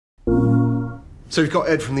So we've got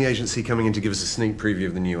Ed from the agency coming in to give us a sneak preview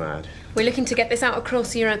of the new ad. We're looking to get this out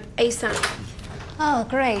across Europe ASAP. Oh,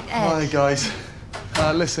 great, Ed. Hi, guys.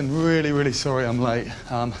 Listen, really sorry I'm late.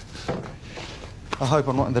 I hope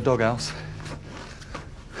I'm not in the doghouse.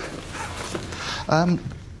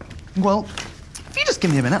 Well, if you just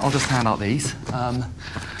give me a minute, I'll just hand out these. I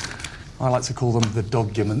like to call them the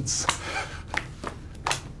doguments.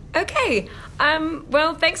 Okay.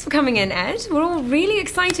 Well, thanks for coming in, Ed. We're all really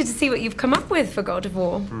excited to see what you've come up with for God of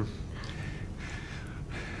War.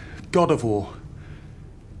 God of War.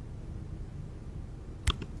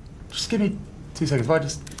 Just give me 2 seconds. If I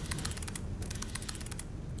just...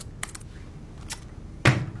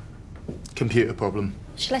 Computer problem.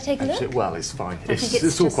 Shall I take a look? Well, it's fine. I think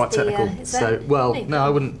It's all just quite the, technical. is So, that- well, there you no, go. I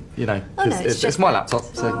wouldn't, you know, Oh, no, it's just my that. laptop,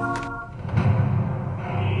 so...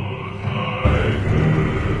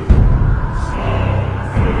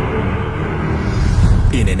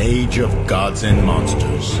 In an age of gods and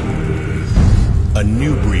monsters, a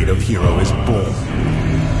new breed of hero is born.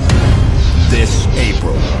 This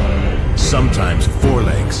April, sometimes 4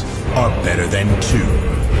 legs are better than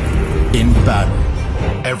 2. In battle,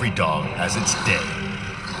 every dog has its day.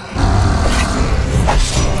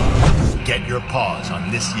 Get your paws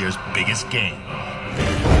on this year's biggest game.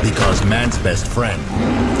 Because man's best friend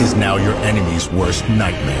is now your enemy's worst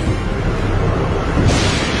nightmare.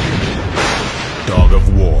 Dog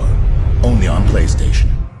of War, only on PlayStation.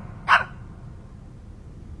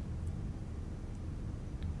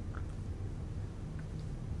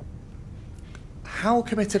 How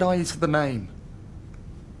committed are you to the name?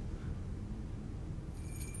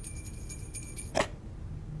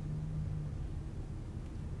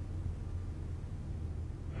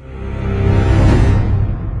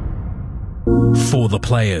 For the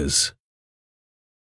players.